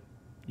me to,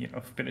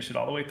 finish it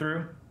all the way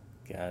through.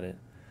 Got it.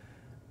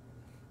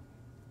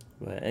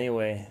 But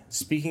anyway,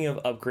 speaking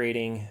of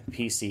upgrading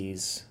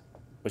PCs,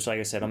 which, like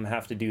I said, I'm going to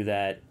have to do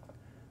that.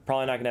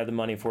 Probably not going to have the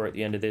money for it at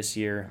the end of this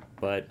year,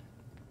 but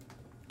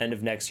end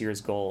of next year's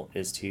goal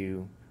is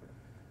to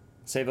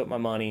save up my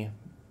money,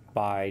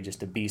 buy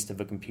just a beast of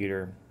a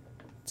computer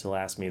to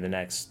last me the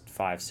next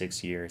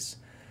 5-6 years.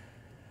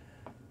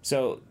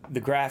 So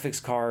the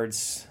graphics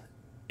cards,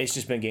 it's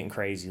just been getting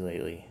crazy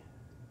lately.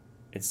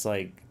 It's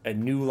like a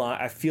new line.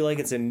 I feel like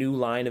it's a new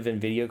line of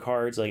Nvidia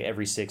cards like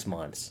every 6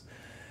 months.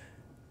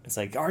 It's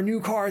like, our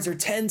new cards are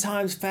 10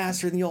 times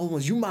faster than the old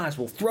ones. You might as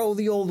well throw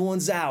the old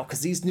ones out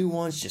because these new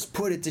ones just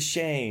put it to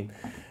shame.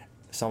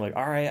 So I'm like,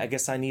 all right, I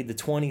guess I need the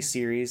 20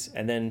 series.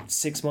 And then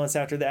 6 months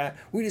after that,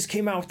 we just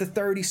came out with the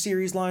 30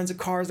 series lines of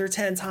cards. They're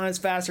 10 times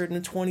faster than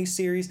the 20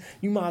 series.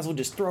 You might as well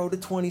just throw the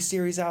 20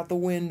 series out the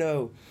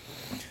window.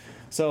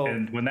 So,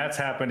 and when that's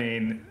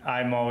happening,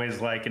 I'm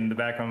always like, in the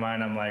back of my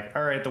mind, I'm like,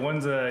 all right, the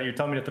ones you're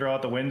telling me to throw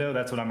out the window,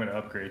 that's what I'm going to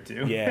upgrade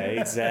to. Yeah,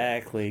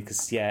 exactly.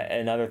 Because,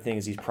 another thing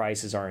is these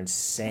prices are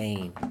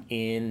insane.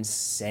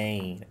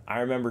 Insane. I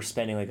remember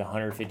spending like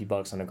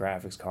 $150 on a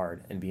graphics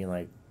card and being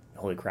like,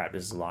 holy crap,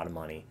 this is a lot of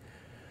money.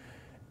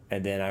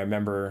 And then I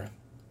remember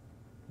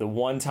the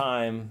one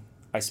time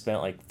I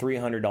spent like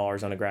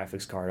 $300 on a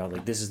graphics card. I was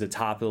like, this is the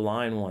top of the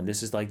line one.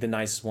 This is like the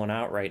nicest one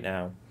out right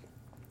now.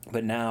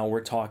 But now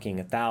we're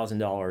talking $1,000,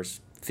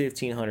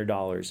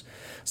 $1,500,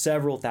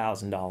 several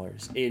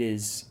 $1,000s. It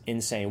is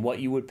insane. What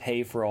you would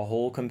pay for a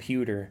whole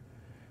computer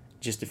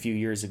just a few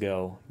years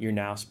ago, you're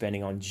now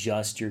spending on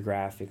just your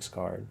graphics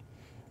card.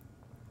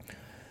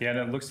 Yeah, and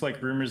it looks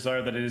like rumors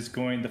are that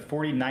the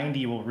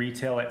 4090 will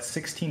retail at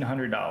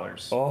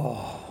 $1,600.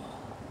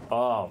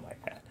 Oh my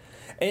god.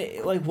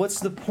 Like, what's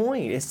the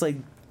point? It's like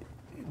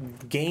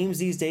games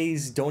these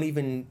days don't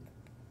even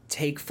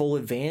take full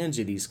advantage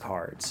of these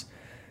cards.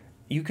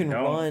 You can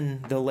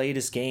run the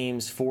latest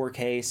games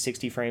 4K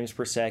 60 frames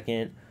per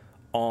second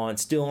on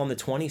the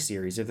 20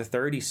 series or the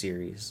 30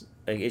 series.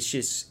 Like,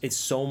 it's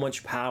so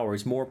much power.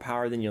 It's more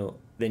power than you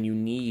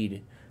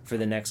need for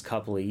the next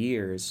couple of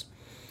years.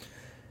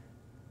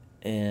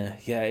 And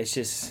yeah,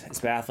 it's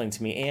baffling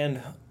to me.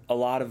 And a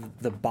lot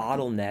of the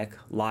bottleneck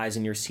lies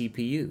in your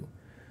CPU.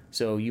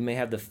 So you may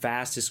have the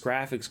fastest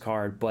graphics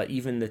card, but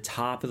even the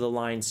top of the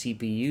line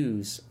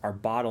CPUs are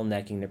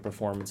bottlenecking the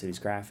performance of these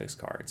graphics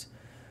cards.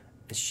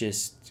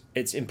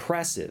 It's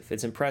impressive.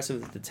 It's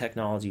impressive that the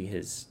technology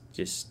is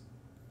just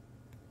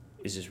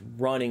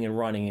running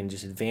and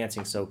just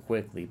advancing so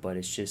quickly, but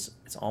it's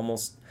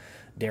almost,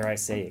 dare I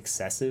say,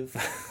 excessive.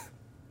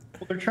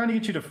 Well, they're trying to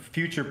get you to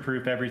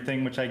future-proof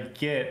everything, which I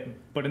get,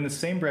 but in the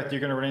same breath,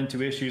 you're going to run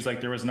into issues like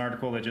there was an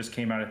article that just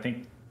came out, I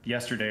think,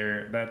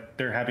 yesterday, that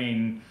they're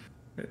having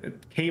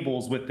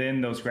cables within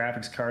those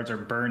graphics cards are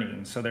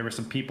burning. So there were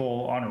some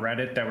people on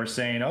Reddit that were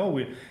saying,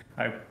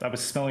 I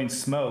was smelling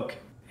smoke,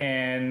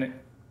 and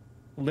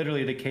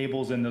literally the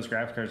cables in those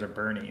graphics cards are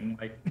burning.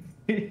 Like,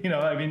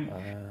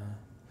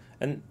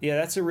 And yeah,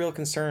 that's a real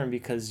concern,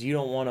 because you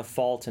don't want to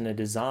fault in a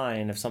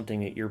design of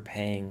something that you're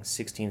paying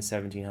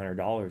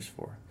 $1,600-$1,700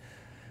 for.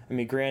 I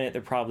mean, granted,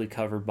 they're probably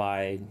covered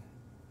by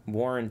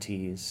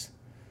warranties,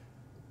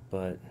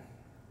 but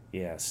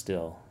yeah,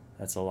 still,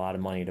 that's a lot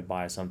of money to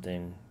buy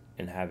something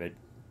and have it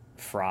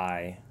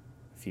fry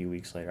a few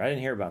weeks later. I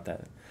didn't hear about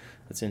that.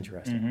 That's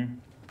interesting.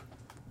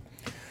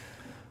 Mm-hmm.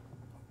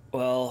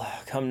 Well,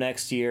 come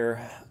next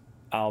year,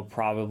 I'll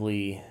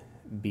probably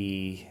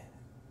be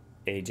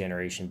a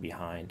generation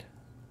behind.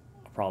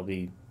 I'll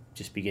probably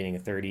just be getting a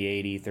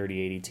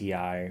 3080 Ti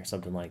or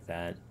something like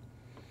that.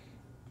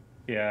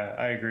 Yeah,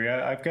 I agree.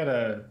 I've got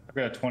a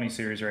 20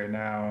 series right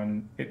now,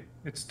 and it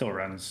still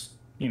runs,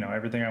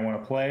 everything I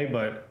want to play,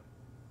 but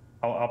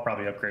I'll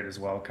probably upgrade as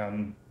well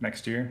come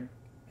next year.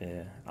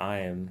 Yeah,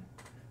 I'm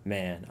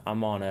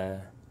on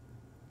a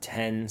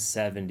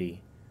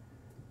 1070,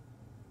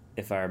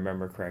 if I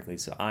remember correctly.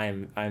 So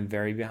I'm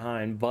very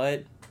behind,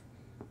 but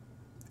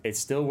it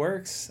still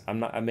works.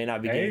 I may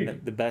not be getting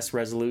the best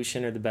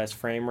resolution or the best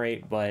frame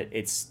rate, but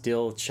it's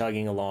still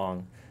chugging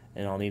along,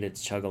 and I'll need it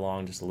to chug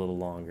along just a little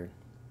longer.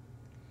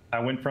 I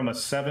went from a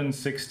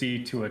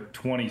 760 to a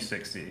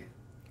 2060.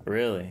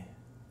 Really?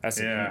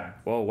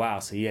 Whoa, wow.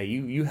 So yeah,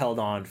 you held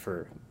on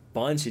for a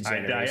bunch of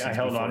generations. I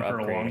held on for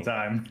a long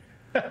time.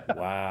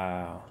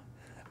 Wow.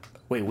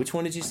 Wait, which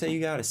one did you say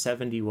you got? A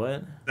 70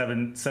 what?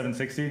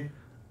 760?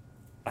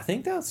 I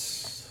think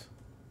that's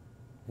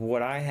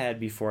what I had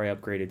before I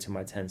upgraded to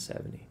my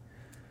 1070.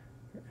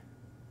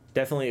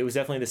 It was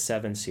definitely the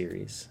 7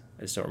 series.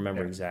 I just don't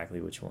remember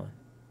exactly which one.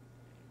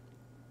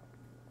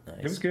 Nice.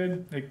 It was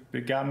good.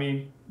 It got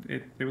me.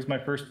 It was my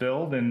first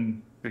build,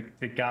 and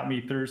it got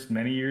me through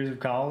many years of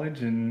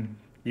college and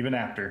even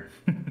after.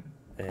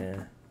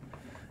 Yeah.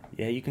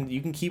 You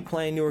can keep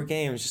playing newer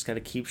games. Just got to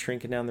keep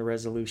shrinking down the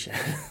resolution.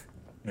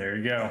 There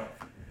you go.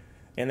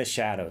 And the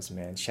shadows,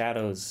 man.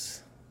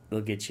 Shadows, they'll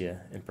get you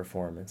in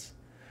performance.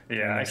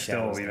 Yeah, I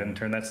still even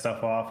turn that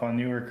stuff off on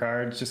newer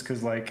cards just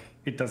because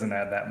it doesn't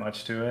add that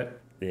much to it.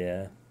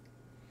 Yeah.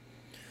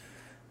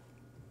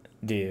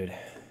 Dude.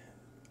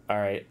 All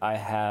right, I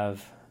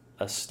have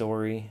a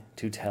story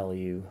to tell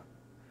you.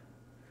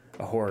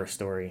 A horror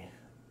story.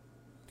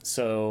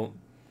 So,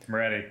 I'm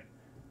ready.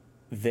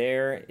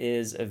 There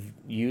is a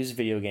used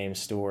video game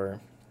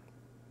store.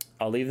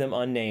 I'll leave them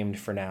unnamed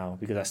for now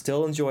because I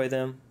still enjoy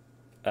them.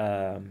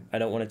 I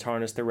don't want to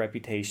tarnish their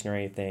reputation or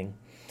anything.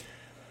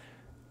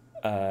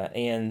 But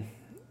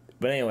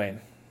anyway,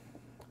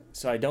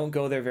 so I don't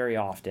go there very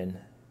often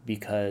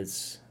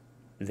because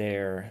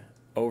they're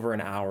over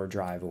an hour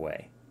drive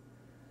away.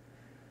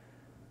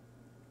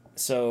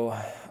 So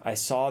I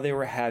saw they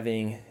were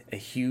having a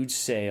huge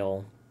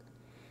sale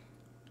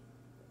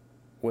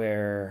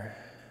where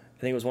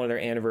I think it was one of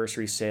their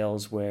anniversary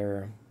sales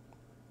where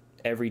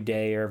every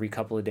day or every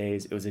couple of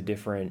days it was a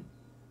different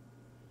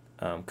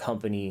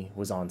company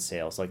was on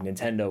sale. So like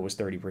Nintendo was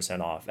 30%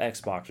 off,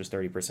 Xbox was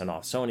 30%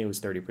 off, Sony was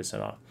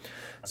 30% off. Okay.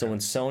 So when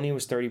Sony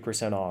was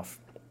 30% off,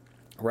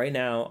 right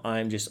now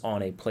I'm just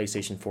on a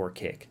PlayStation 4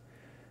 kick.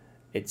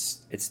 It's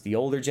the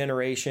older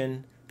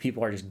generation.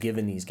 People are just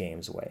giving these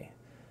games away.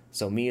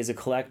 So me as a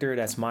collector,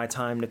 that's my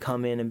time to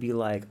come in and be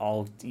like,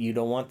 oh, you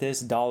don't want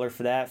this? $1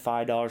 for that,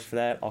 $5 for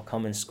that? I'll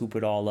come and scoop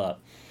it all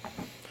up.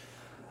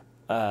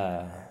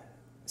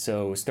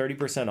 So it was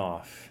 30%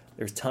 off.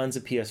 There's tons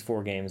of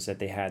PS4 games that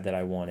they had that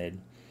I wanted.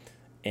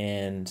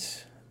 And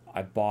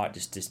I bought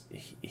just this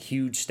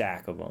huge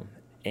stack of them.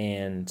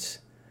 And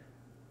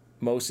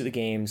most of the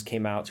games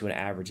came out to an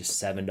average of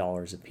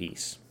 $7 a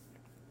piece.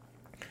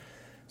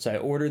 So I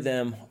ordered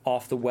them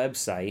off the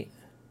website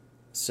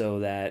so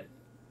that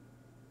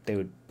they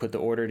would put the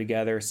order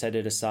together, set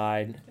it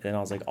aside, and then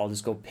I was like, I'll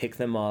just go pick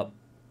them up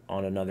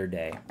on another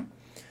day.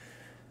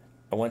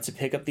 I went to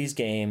pick up these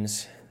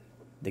games.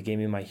 They gave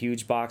me my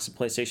huge box of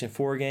PlayStation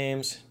 4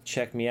 games,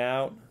 checked me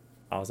out.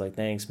 I was like,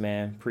 thanks,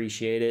 man,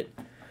 appreciate it.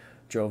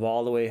 Drove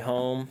all the way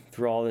home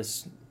through all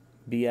this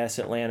BS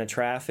Atlanta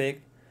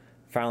traffic.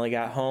 Finally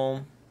got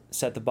home,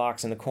 set the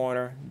box in the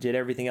corner, did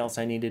everything else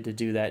I needed to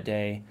do that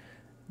day.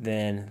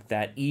 Then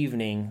that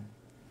evening,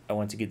 I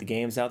went to get the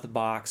games out the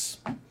box.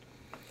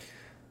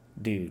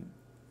 Dude,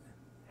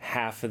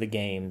 half of the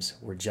games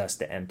were just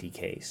the empty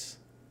case.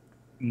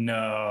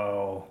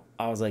 No.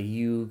 I was like,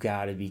 you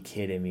gotta be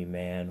kidding me,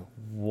 man.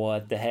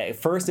 What the heck? At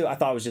first, I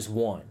thought it was just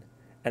one.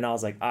 And I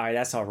was like, all right,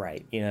 that's all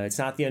right. You know, it's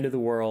not the end of the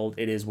world.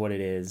 It is what it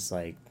is.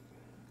 Like,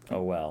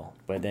 oh, well.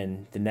 But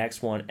then the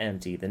next one,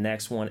 empty. The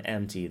next one,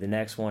 empty. The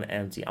next one,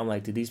 empty. I'm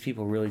like, did these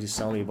people really just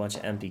sell me a bunch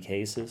of empty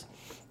cases?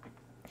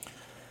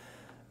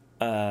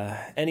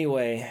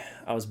 Anyway,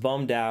 I was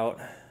bummed out.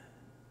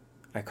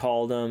 I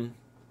called them.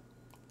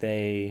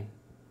 They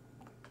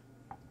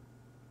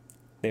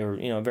were,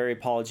 you know, very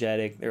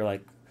apologetic. They were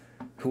like,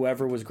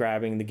 whoever was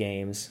grabbing the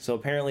games. So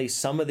apparently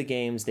some of the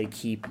games they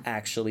keep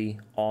actually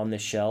on the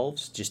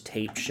shelves, just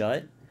taped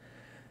shut.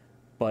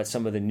 But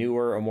some of the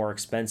newer or more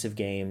expensive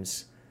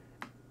games,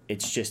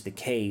 it's just the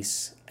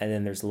case, and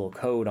then there's a little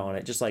code on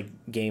it. Just like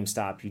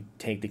GameStop, you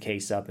take the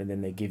case up, and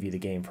then they give you the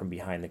game from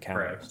behind the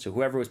counter. Right. So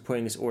whoever was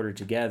putting this order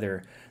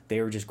together,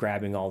 they were just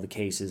grabbing all the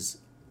cases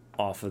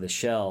off of the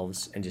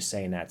shelves and just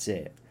saying that's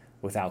it,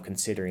 without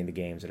considering the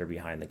games that are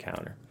behind the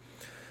counter.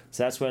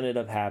 So that's what ended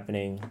up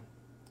happening.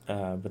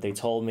 But they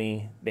told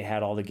me they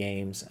had all the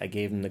games. I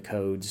gave them the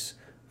codes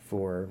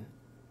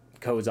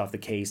off the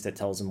case that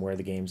tells them where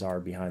the games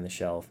are behind the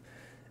shelf.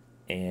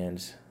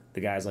 And the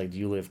guy's like, do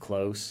you live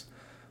close?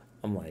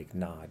 I'm like,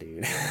 nah,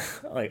 dude.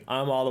 Like,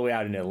 I'm all the way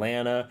out in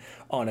Atlanta.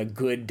 On a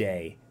good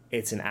day,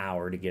 it's an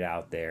hour to get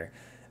out there.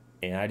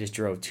 And I just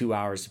drove 2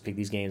 hours to pick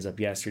these games up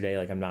yesterday.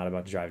 Like, I'm not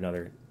about to drive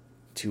another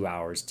 2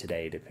 hours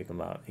today to pick them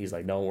up. He's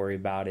like, don't worry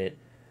about it.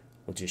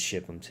 We'll just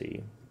ship them to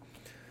you.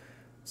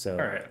 So,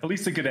 all right, at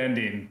least a good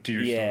ending to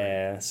your story.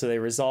 Yeah, so they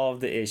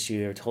resolved the issue.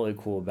 They were totally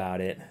cool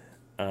about it.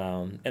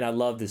 And I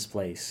love this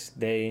place.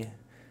 They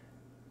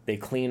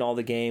clean all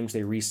the games.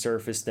 They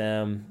resurface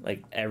them.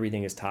 Like,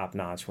 everything is top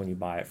notch when you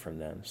buy it from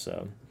them.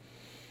 So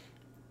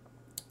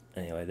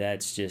anyway, that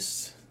was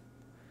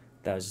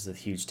just a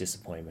huge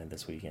disappointment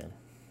this weekend.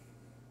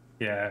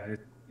 Yeah,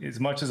 as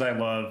much as I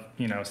love,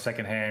 you know,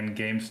 secondhand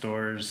game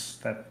stores,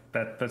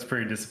 that's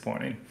pretty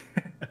disappointing.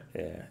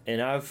 Yeah,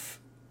 and I've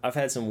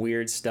had some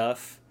weird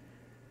stuff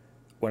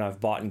when I've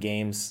bought in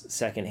games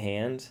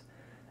secondhand.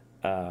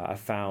 I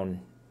found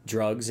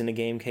drugs in a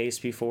game case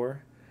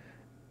before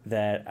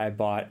that I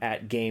bought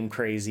at Game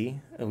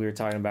Crazy, that we were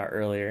talking about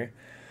earlier.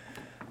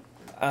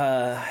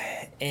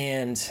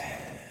 And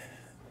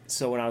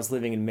so when I was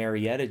living in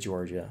Marietta,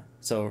 Georgia,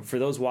 so for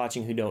those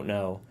watching who don't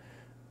know,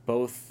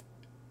 both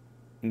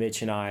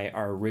Mitch and I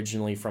are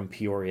originally from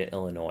Peoria,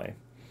 Illinois.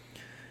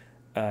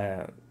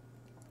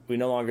 We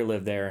no longer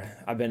live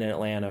there. I've been in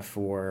Atlanta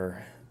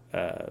for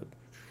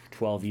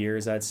 12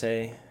 years, I'd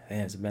say.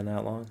 Man, has it been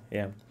that long?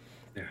 Yeah.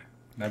 Yeah.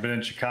 I've been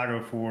in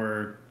Chicago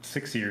for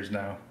 6 years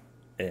now.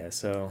 Yeah,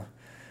 so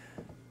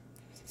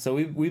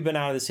we've been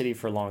out of the city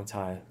for a long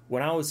time.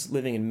 When I was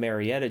living in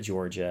Marietta,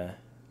 Georgia,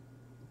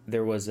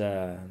 there was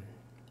a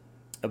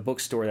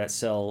bookstore that's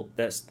still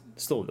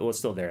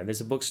there.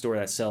 There's a bookstore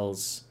that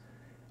sells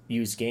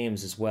used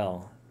games as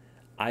well.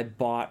 I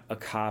bought a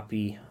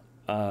copy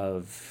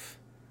of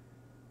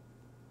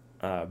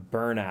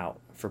Burnout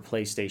for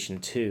PlayStation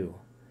 2,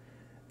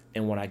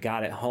 and when I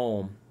got it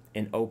home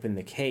and opened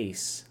the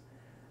case,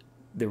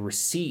 the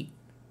receipt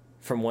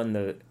from when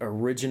it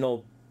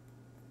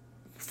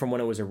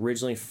was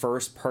originally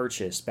first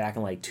purchased back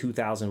in like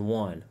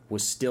 2001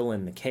 was still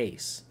in the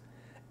case,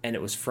 and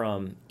it was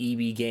from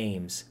EB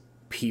Games,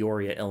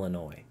 Peoria,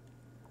 Illinois.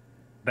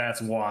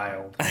 That's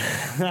wild.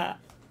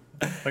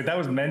 Like, that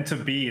was meant to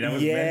be. That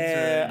was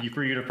meant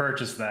for you to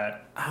purchase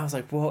that. I was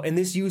like, whoa. And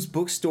this used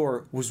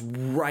bookstore was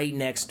right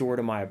next door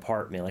to my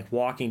apartment, like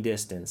walking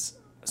distance.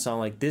 So I'm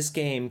like, this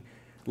game,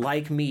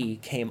 like me,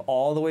 came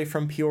all the way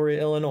from Peoria,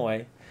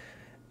 Illinois.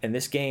 And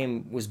this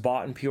game was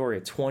bought in Peoria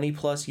 20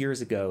 plus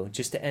years ago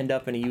just to end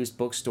up in a used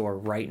bookstore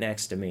right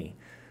next to me.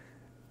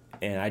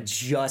 And I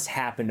just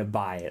happened to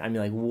buy it. I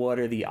mean, like, what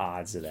are the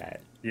odds of that?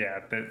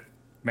 Yeah,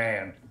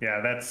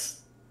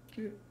 that's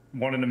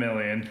 1 in a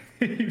million,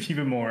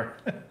 even more.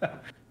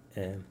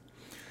 Yeah.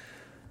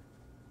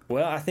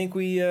 Well, I think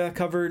we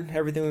covered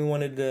everything we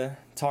wanted to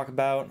talk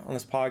about on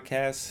this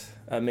podcast.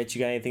 Mitch, you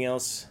got anything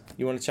else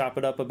you want to chop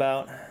it up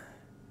about?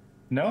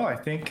 No, I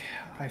think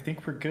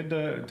we're good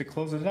to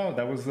close it out.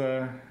 That was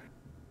a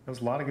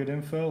lot of good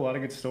info, a lot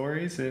of good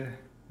stories. It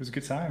was a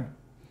good time.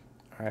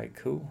 All right,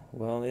 cool.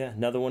 Well, yeah,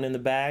 another one in the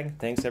bag.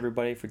 Thanks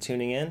everybody for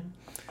tuning in,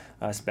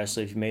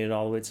 especially if you made it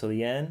all the way till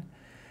the end.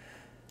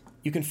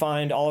 You can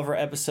find all of our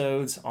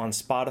episodes on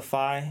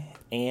Spotify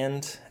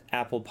and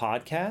Apple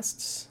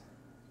Podcasts,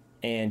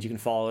 and you can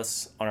follow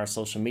us on our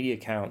social media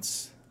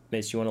accounts.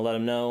 Mitch, you want to let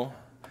them know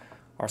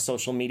our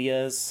social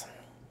medias?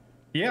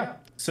 Yeah.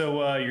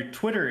 So your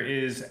Twitter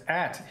is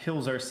at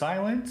Hills Are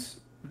Silent.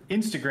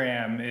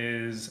 Instagram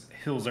is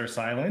Hills Are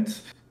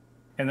Silent.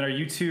 And then our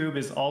YouTube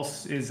is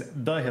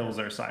The Hills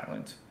Are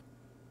Silent.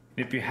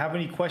 If you have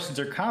any questions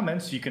or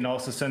comments, you can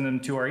also send them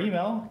to our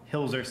email,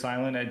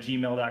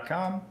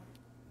 hillsaresilent@gmail.com.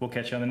 We'll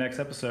catch you on the next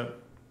episode.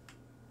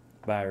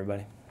 Bye,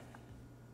 everybody.